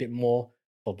put a bit more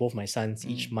for both my sons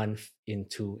each month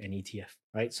into an ETF,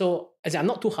 right? So as I'm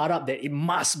not too hard up that it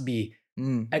must be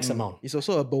X amount. It's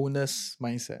also a bonus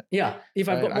mindset. Yeah. If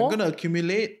I've got more, I'm going to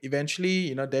accumulate.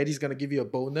 Eventually, daddy's going to give you a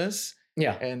bonus.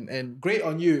 Yeah. And great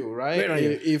on you, right? Great on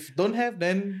you. If don't have,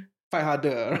 then fight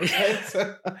harder,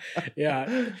 right?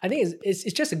 Yeah. I think it's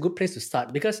just a good place to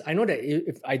start because I know that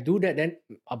if I do that, then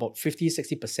about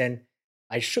 50-60%,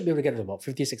 I should be able to get about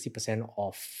 50-60%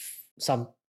 of some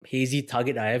hazy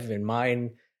target I have in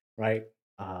mind, right?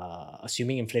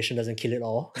 Assuming inflation doesn't kill it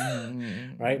all,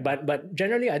 right? But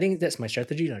generally, I think that's my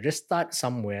strategy. Just start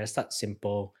somewhere, start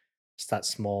simple, start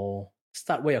small,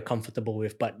 start where you're comfortable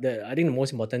with. But I think the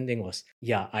most important thing was,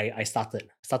 I started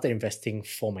investing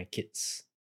for my kids.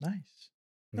 Nice.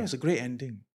 That was a great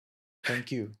ending.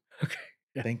 Thank you. Okay.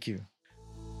 Yeah. Thank you.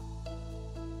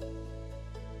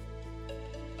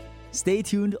 Stay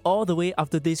tuned all the way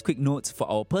after this quick note for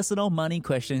our personal money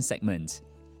question segment.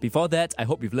 Before that, I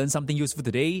hope you've learned something useful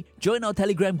today. Join our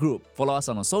Telegram group, follow us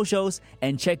on our socials,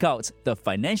 and check out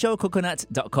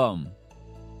thefinancialcoconut.com.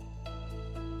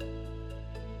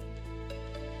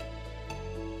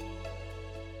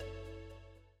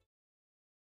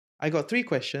 I got 3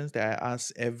 questions that I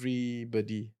ask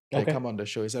everybody that come on the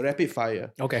show. It's a rapid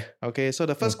fire. Okay, so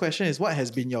the first question is, what has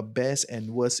been your best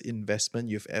and worst investment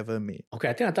you've ever made? Okay,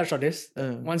 I think I touched on this.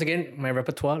 Once again, my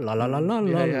repertoire. La.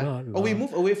 Oh, we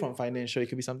move away from financial. It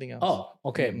could be something else. Oh,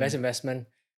 okay. Best investment.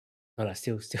 No,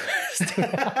 still.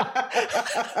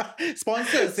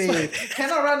 Sponsored say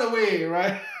cannot run away,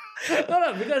 right?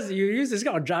 No, because you use this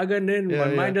kind of jargon, then my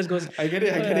mind just goes. I get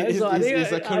it. So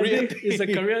It's a career thing. It's a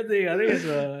career thing. I think it's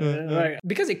right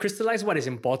because it crystallizes what is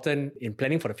important in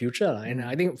planning for the future, and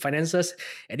I think finances.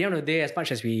 At the end of the day, as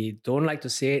much as we don't like to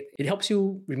say it, it helps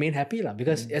you remain happy,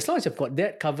 because as long as you've got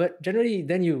that covered, generally,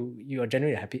 then you are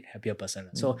generally a happier person.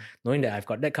 So knowing that I've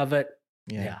got that covered.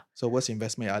 Yeah. So worst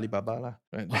investment Alibaba lah.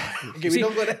 Right? Okay, See, we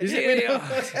don't go there. you see, you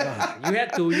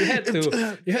had to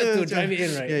drive it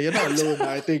in, right? Yeah, you're not alone.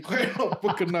 I think quite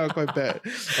bad.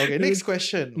 Okay, next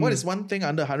question. What is one thing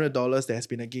under $100 that has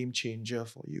been a game changer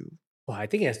for you? Well, I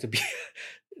think it has to be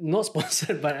not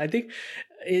sponsored, but I think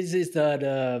it's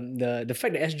the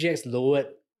fact that SGX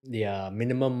lowered their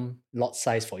minimum lot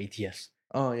size for ETFs.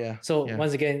 Oh yeah. So yeah.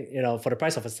 once again, for the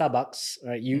price of a Starbucks,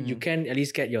 right, you can at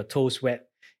least get your toes wet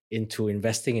into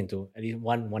investing into at least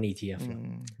one ETF.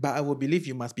 But I would believe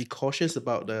you must be cautious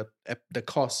about the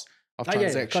cost of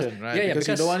transaction, right? Yeah, because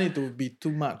you don't want it to be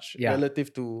too much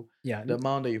relative to the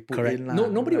amount that you put in.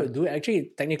 Nobody would do it.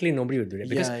 Actually, technically, nobody would do it.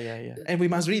 Because And we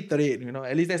must reiterate,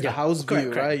 at least that's the house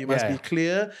view, right? You must be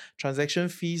clear. Transaction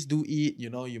fees do eat,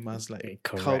 you must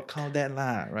count that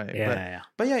lah, right?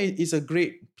 But it's a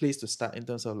great place to start in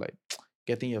terms of like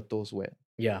getting your toes wet.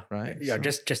 Yeah. Right. Yeah,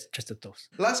 just the toes.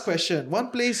 Last question. One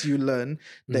place you learn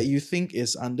that you think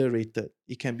is underrated.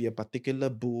 It can be a particular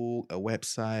book, a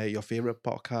website, your favorite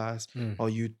podcast, or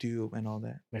YouTube and all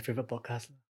that. My favorite podcast.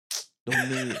 Don't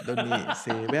need.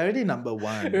 Say we're already number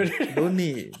one. Don't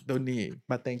need.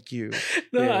 But thank you.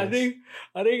 No, yes. I think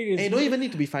it's, it don't even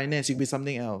need to be finance. It could be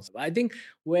something else. I think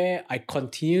where I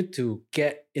continue to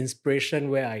get inspiration,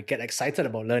 where I get excited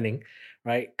about learning,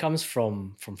 right, comes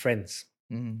from friends.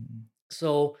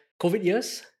 So COVID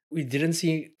years, we didn't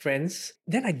see friends.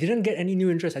 Then I didn't get any new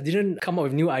interests. I didn't come up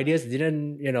with new ideas.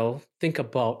 Didn't think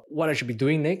about what I should be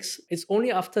doing next. It's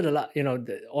only after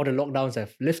all the lockdowns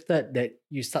have lifted that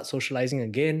you start socializing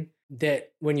again.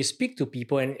 That when you speak to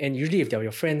people, and usually if they're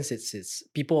your friends, it's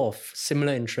people of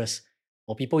similar interests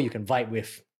or people you can vibe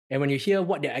with. And when you hear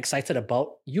what they're excited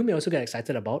about, you may also get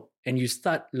excited about, and you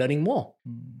start learning more,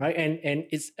 right? And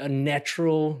it's a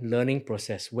natural learning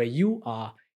process where you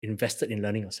are invested in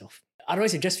learning yourself.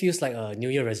 Otherwise, it just feels like a New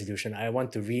Year resolution. I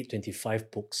want to read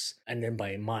 25 books, and then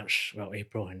by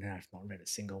April, and then I've not read a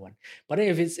single one. But then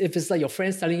if it's like your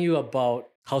friends telling you about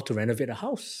how to renovate a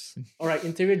house, all right,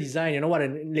 interior design, what are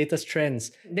the latest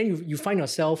trends, then you find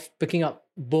yourself picking up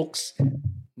books.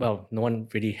 Well, no one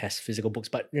really has physical books,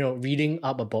 but reading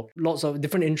up about lots of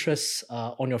different interests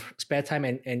on your spare time,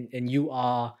 and you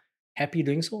are happy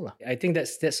doing so. I think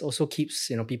that's also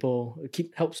keeps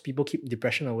helps people keep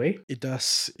depression away. It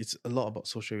does. It's a lot about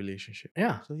social relationship.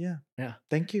 Yeah. So yeah.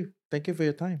 Thank you for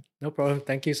your time. No problem.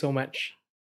 Thank you so much.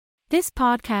 This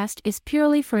podcast is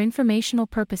purely for informational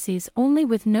purposes only,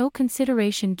 with no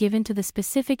consideration given to the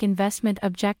specific investment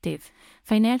objective,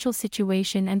 financial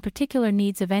situation, and particular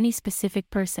needs of any specific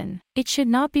person. It should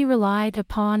not be relied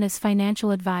upon as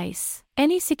financial advice.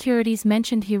 Any securities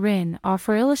mentioned herein are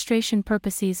for illustration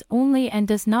purposes only and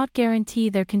does not guarantee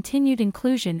their continued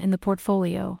inclusion in the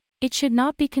portfolio. It should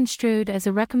not be construed as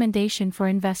a recommendation for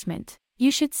investment.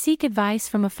 You should seek advice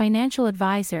from a financial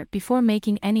advisor before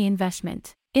making any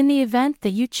investment. In the event that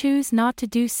you choose not to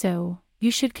do so,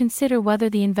 you should consider whether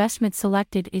the investment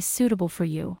selected is suitable for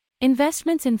you.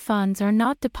 Investments in funds are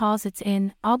not deposits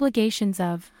in, obligations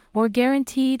of, or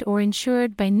guaranteed or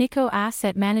insured by Nikko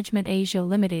Asset Management Asia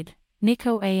Limited,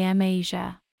 Nikko AM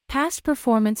Asia. Past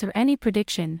performance or any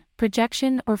prediction,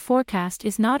 projection, or forecast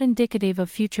is not indicative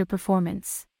of future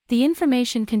performance. The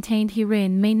information contained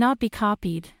herein may not be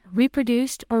copied,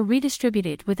 reproduced, or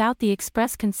redistributed without the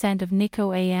express consent of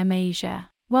Nikko AM Asia.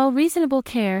 While reasonable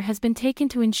care has been taken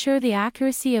to ensure the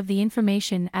accuracy of the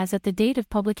information as at the date of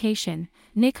publication,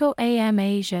 Nikko AM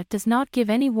Asia does not give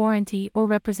any warranty or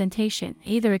representation,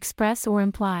 either express or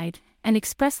implied, and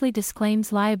expressly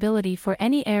disclaims liability for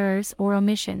any errors or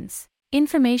omissions.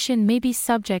 Information may be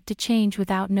subject to change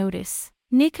without notice.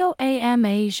 Nikko AM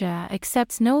Asia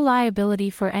accepts no liability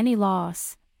for any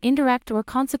loss, indirect or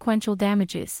consequential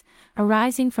damages,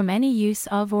 arising from any use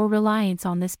of or reliance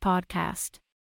on this podcast.